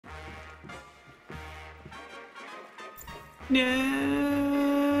No,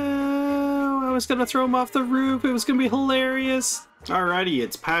 I was gonna throw him off the roof. It was gonna be hilarious. Alrighty,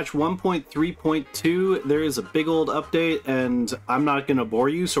 it's patch 1.3.2. There is a big old update, and I'm not gonna bore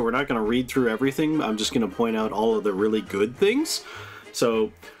you, so we're not gonna read through everything. I'm just gonna point out all of the really good things.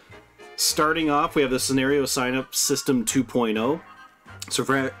 So, starting off, we have the scenario sign-up system 2.0. So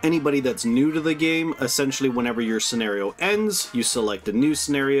for anybody that's new to the game, essentially whenever your scenario ends, you select a new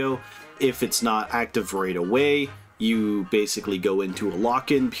scenario. If it's not active right away, you basically go into a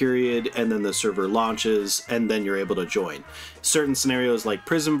lock-in period, and then the server launches, and then you're able to join. Certain scenarios like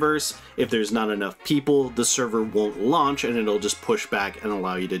Prismverse, if there's not enough people, the server won't launch, and it'll just push back and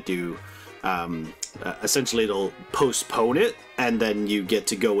allow you to do... essentially it'll postpone it, and then you get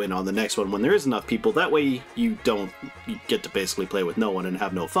to go in on the next one when there is enough people. That way you get to basically play with no one and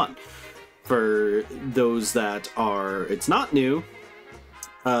have no fun. For those that are... it's not new.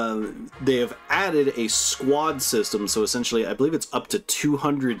 They have added a squad system, so essentially I believe it's up to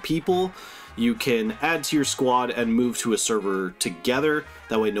 200 people. You can add to your squad and move to a server together,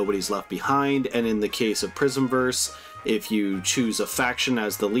 that way nobody's left behind. And in the case of Prismverse, if you choose a faction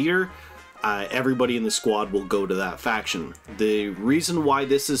as the leader, everybody in the squad will go to that faction. The reason why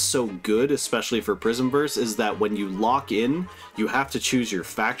this is so good, especially for Prismverse, is that when you lock in, you have to choose your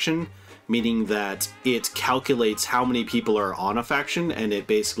faction, meaning that it calculates how many people are on a faction, and it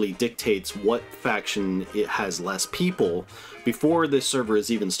basically dictates what faction it has less people before this server is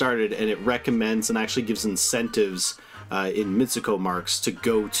even started, and it recommends and actually gives incentives in Mitsuko marks to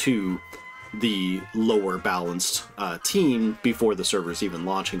go to the lower balanced team before the server is even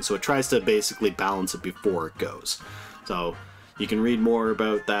launching. So it tries to basically balance it before it goes. So you can read more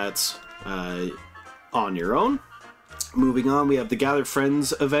about that on your own. Moving on, we have the Gather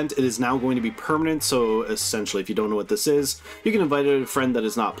Friends event. It is now going to be permanent, so essentially if you don't know what this is, you can invite a friend that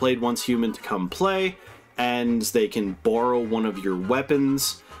has not played once human to come play, and they can borrow one of your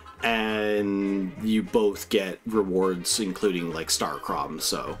weapons, and you both get rewards, including like Star Crom.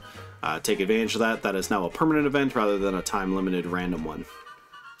 So take advantage of that. That is now a permanent event rather than a time-limited random one.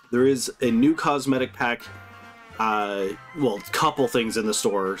 There is a new cosmetic pack, well, couple things in the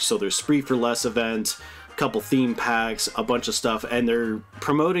store. So there's Spree for Less event, couple theme packs, a bunch of stuff, and they're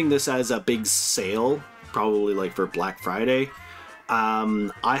promoting this as a big sale, probably like for Black Friday.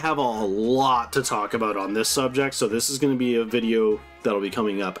 I have a lot to talk about on this subject, so this is going to be a video that'll be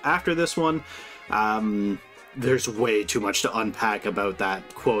coming up after this one. There's way too much to unpack about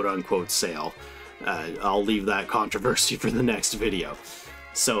that quote-unquote sale. I'll leave that controversy for the next video.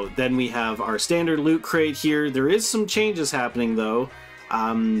 So then we have our standard loot crate here. There is some changes happening though.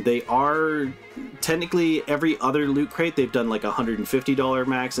 They are technically every other loot crate. They've done like a $150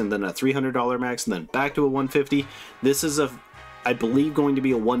 max and then a $300 max and then back to a $150. This is I believe going to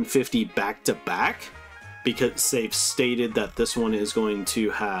be a $150 back to back, because they've stated that this one is going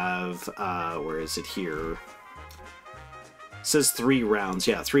to have, where is it here? It says 3 rounds.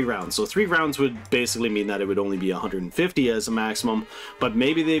 Yeah, 3 rounds. So 3 rounds would basically mean that it would only be 150 as a maximum, but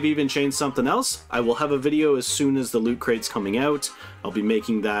maybe they've even changed something else. I will have a video as soon as the loot crate's coming out. I'll be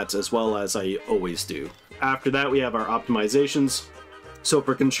making that as well, as I always do. After that, we have our optimizations. So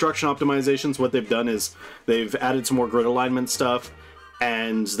for construction optimizations, what they've done is they've added some more grid alignment stuff,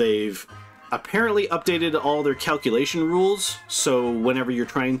 and they've apparently updated all their calculation rules. So whenever you're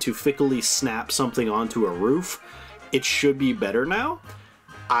trying to fickly snap something onto a roof, it should be better now.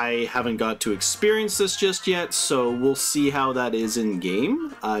 I haven't got to experience this just yet, so we'll see how that is in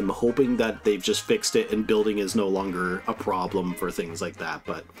game. I'm hoping that they've just fixed it and building is no longer a problem for things like that,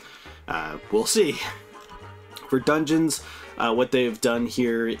 but we'll see. For dungeons, what they've done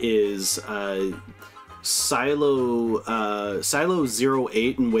here is Silo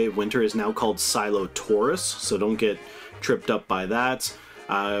 08 in Way of Winter is now called Silo Taurus, so don't get tripped up by that.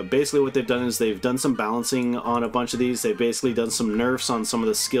 Basically what they've done is they've done some balancing on a bunch of these. They've basically done some nerfs on some of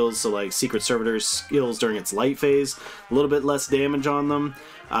the skills, so like Secret Servitor's skills during its light phase, a little bit less damage on them.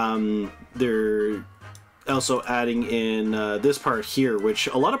 They're also adding in this part here, which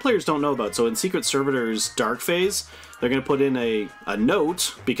a lot of players don't know about. So in Secret Servitor's dark phase, they're going to put in a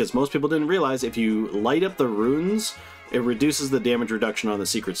note, because most people didn't realize if you light up the runes, it reduces the damage reduction on the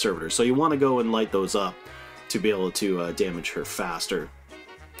Secret Servitor. So you want to go and light those up to be able to damage her faster.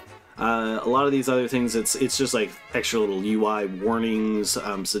 A lot of these other things, it's just like extra little UI warnings,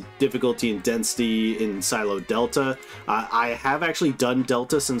 so difficulty and density in Silo Delta. I have actually done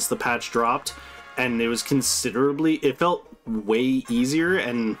Delta since the patch dropped, and it was considerably, it felt way easier,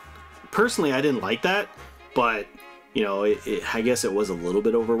 and personally I didn't like that, but you know, I guess it was a little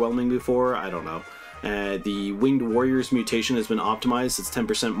bit overwhelming before, I don't know. The Winged Warriors mutation has been optimized. It's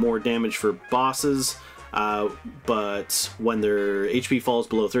 10% more damage for bosses. but when their HP falls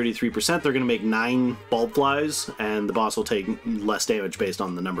below 33%, they're going to make 9 bulb flies, and the boss will take less damage based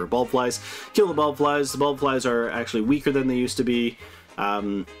on the number of bulb flies. Kill the bulb flies. The bulb flies are actually weaker than they used to be.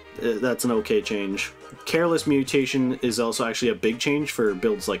 That's an okay change. Careless mutation is also actually a big change for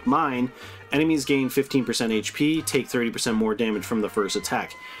builds like mine. Enemies gain 15% HP, take 30% more damage from the first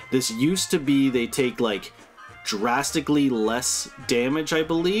attack. This used to be they take like drastically less damage, I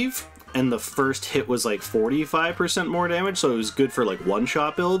believe, and the first hit was like 45% more damage, so it was good for like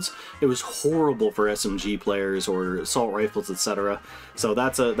one-shot builds. It was horrible for SMG players or assault rifles, etc. So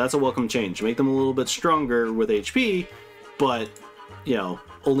that's a welcome change. Make them a little bit stronger with HP, but you know,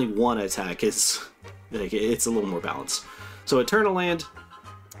 only one attack is like, it's a little more balanced. So Eternaland,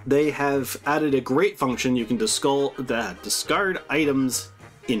 they have added a great function. You can discard items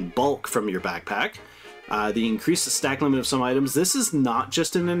in bulk from your backpack. They increase the stack limit of some items. This is not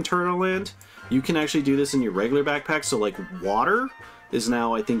just in Eternaland. You can actually do this in your regular backpack. So like water is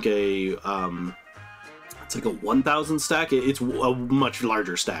now, I think, it's like a 1,000 stack. It's a much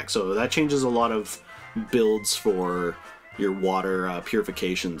larger stack. So that changes a lot of builds for your water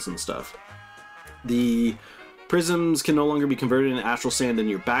purifications and stuff. The prisms can no longer be converted into astral sand in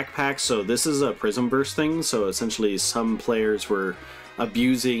your backpack, so this is a prism burst thing. So essentially some players were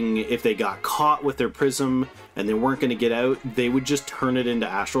abusing, if they got caught with their prism and they weren't going to get out, they would just turn it into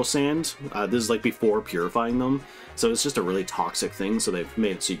astral sand. This is like before purifying them, so it's just a really toxic thing, so they've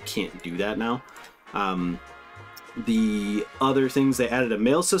made it so you can't do that now. The other things, they added a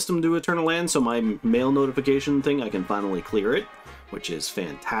mail system to Eternaland, so my mail notification thing, I can finally clear it, which is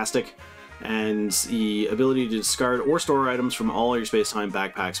fantastic. And the ability to discard or store items from all your space-time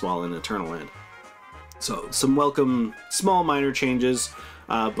backpacks while in Eternaland. So some welcome small minor changes,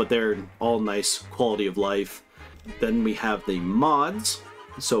 but they're all nice quality of life. Then we have the mods.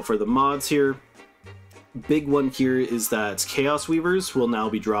 So for the mods here, big one here is that Chaos Weavers will now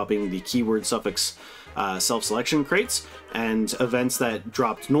be dropping the keyword suffix self-selection crates, and events that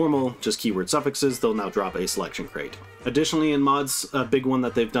dropped normal, just keyword suffixes, they'll now drop a selection crate. Additionally, in mods, a big one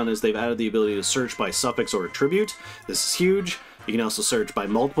that they've done is they've added the ability to search by suffix or attribute. This is huge. You can also search by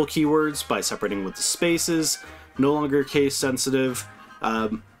multiple keywords by separating with the spaces. No longer case sensitive.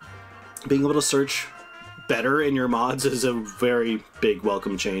 Being able to search better in your mods is a very big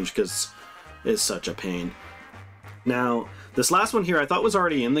welcome change because it's such a pain. Now, this last one here I thought was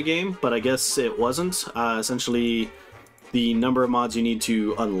already in the game, but I guess it wasn't. Essentially, the number of mods you need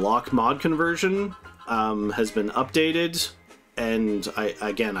to unlock mod conversion has been updated, and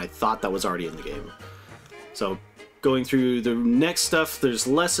I thought that was already in the game. So, going through the next stuff, there's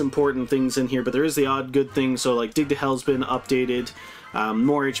less important things in here, but there is the odd good thing. So, like, Dig to Hell's been updated,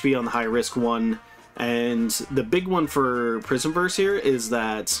 more HP on the high-risk one, and the big one for Prismverse here is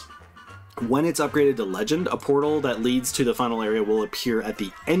that when it's upgraded to Legend, a portal that leads to the final area will appear at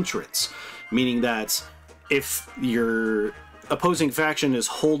the entrance, meaning that if your opposing faction is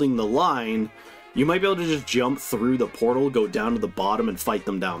holding the line, you might be able to just jump through the portal, go down to the bottom, and fight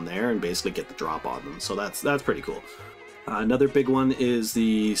them down there, and basically get the drop on them. So that's pretty cool. Another big one is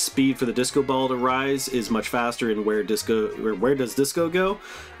the speed for the disco ball to rise is much faster in where does disco go.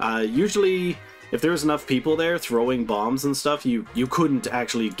 Usually, if there's enough people there throwing bombs and stuff, you couldn't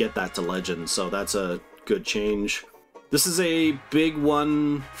actually get that to Legend, so that's a good change. This is a big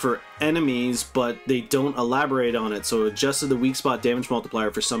one for enemies, but they don't elaborate on it, so adjusted the weak spot damage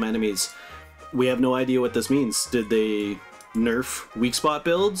multiplier for some enemies. We have no idea what this means. Did they nerf weak spot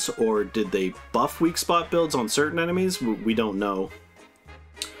builds, or did they buff weak spot builds on certain enemies? We don't know.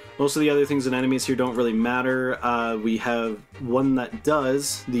 Most of the other things in enemies here don't really matter. We have one that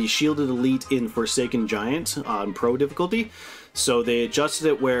does, the Shielded Elite in Forsaken Giant on Pro difficulty. So they adjusted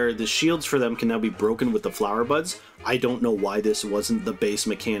it where the shields for them can now be broken with the flower buds. I don't know why this wasn't the base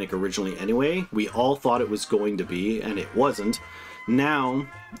mechanic originally anyway. We all thought it was going to be, and it wasn't. Now,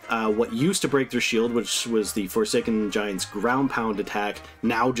 what used to break their shield, which was the Forsaken Giant's ground pound attack,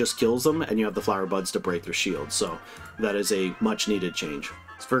 now just kills them, and you have the flower buds to break their shield. So that is a much needed change.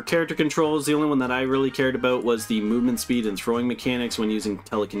 For character controls, the only one that I really cared about was the movement speed and throwing mechanics when using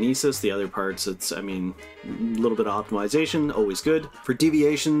telekinesis. The other parts, it's, I mean, a little bit of optimization, always good. For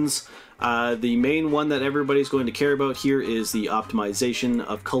deviations, the main one that everybody's going to care about here is the optimization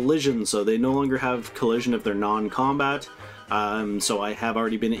of collision. So they no longer have collision if they're non-combat. So I have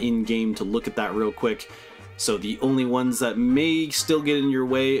already been in-game to look at that real quick. So the only ones that may still get in your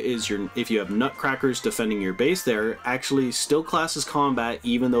way is if you have nutcrackers defending your base. They're actually still classed as combat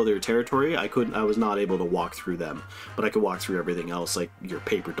even though they're territory. I was not able to walk through them, but I could walk through everything else like your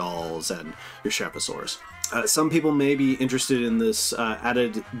paper dolls and your Shefosaurs. Some people may be interested in this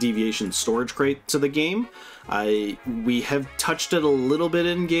added Deviation storage crate to the game. We have touched it a little bit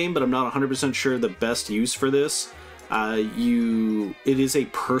in game, but I'm not 100% sure the best use for this. It is a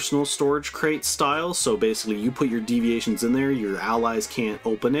personal storage crate style, so basically you put your Deviations in there, your allies can't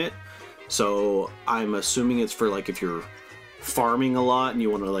open it. So I'm assuming it's for like if you're farming a lot and you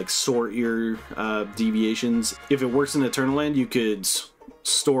want to like sort your Deviations. If it works in Eternaland, you could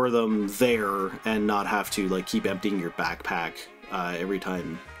store them there and not have to like keep emptying your backpack every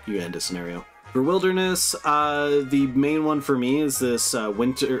time you end a scenario. For Wilderness, the main one for me is this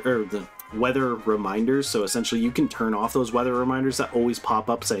the weather reminders. So essentially you can turn off those weather reminders that always pop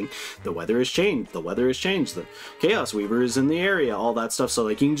up saying the weather has changed, the weather has changed, the Chaos Weaver is in the area, all that stuff. So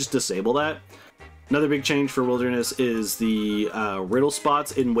like you can just disable that. Another big change for Wilderness is the riddle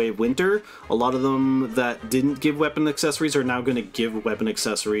spots in Wave Winter. A lot of them that didn't give weapon accessories are now going to give weapon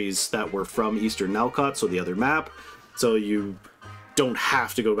accessories that were from Eastern Nalcott, so the other map. So you don't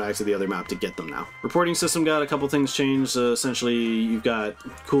have to go back to the other map to get them now. Reporting system got a couple things changed. Essentially, you've got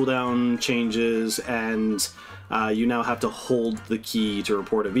cooldown changes, and you now have to hold the key to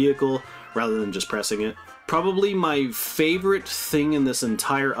report a vehicle rather than just pressing it. Probably my favorite thing in this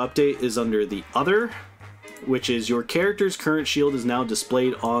entire update is under the Other, which is your character's current shield is now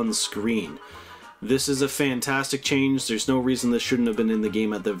displayed on screen. This is a fantastic change. There's no reason this shouldn't have been in the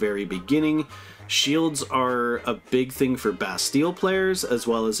game at the very beginning. Shields are a big thing for Bastille players, as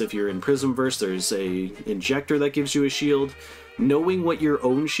well as if you're in Prismverse, there's a injector that gives you a shield. Knowing what your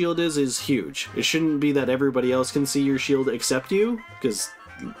own shield is huge. It shouldn't be that everybody else can see your shield except you, because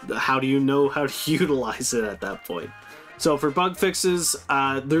how do you know how to utilize it at that point? So for bug fixes,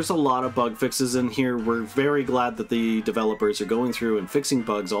 there's a lot of bug fixes in here. We're very glad that the developers are going through and fixing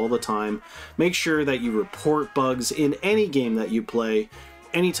bugs all the time. Make sure that you report bugs in any game that you play.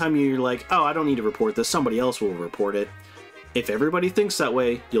 Anytime you're like, oh, I don't need to report this, somebody else will report it. If everybody thinks that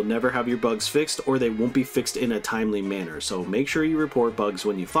way, you'll never have your bugs fixed, or they won't be fixed in a timely manner. So make sure you report bugs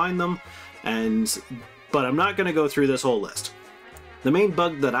when you find them. But I'm not going to go through this whole list. The main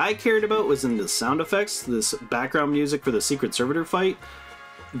bug that I cared about was in the sound effects, this background music for the Secret Servitor fight.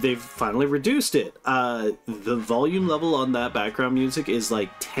 They've finally reduced it. The volume level on that background music is like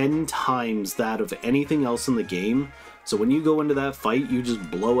 10 times that of anything else in the game. So when you go into that fight, you just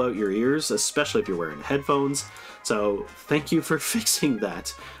blow out your ears, especially if you're wearing headphones. So thank you for fixing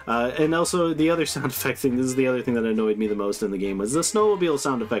that. And also the other sound effect thing, this is the other thing that annoyed me the most in the game, was the snowmobile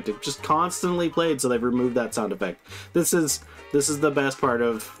sound effect. It just constantly played, so they've removed that sound effect. This is the best part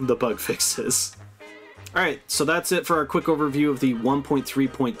of the bug fixes. Alright, so that's it for our quick overview of the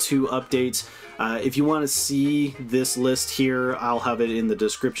 1.3.2 update. If you want to see this list here, I'll have it in the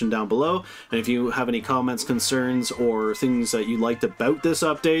description down below. And if you have any comments, concerns, or things that you liked about this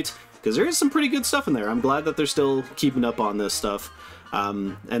update, because there is some pretty good stuff in there. I'm glad that they're still keeping up on this stuff.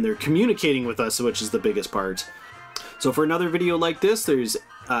 And they're communicating with us, which is the biggest part. So for another video like this, there's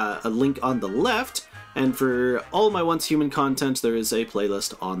a link on the left. And for all my Once Human content, there is a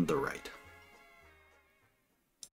playlist on the right.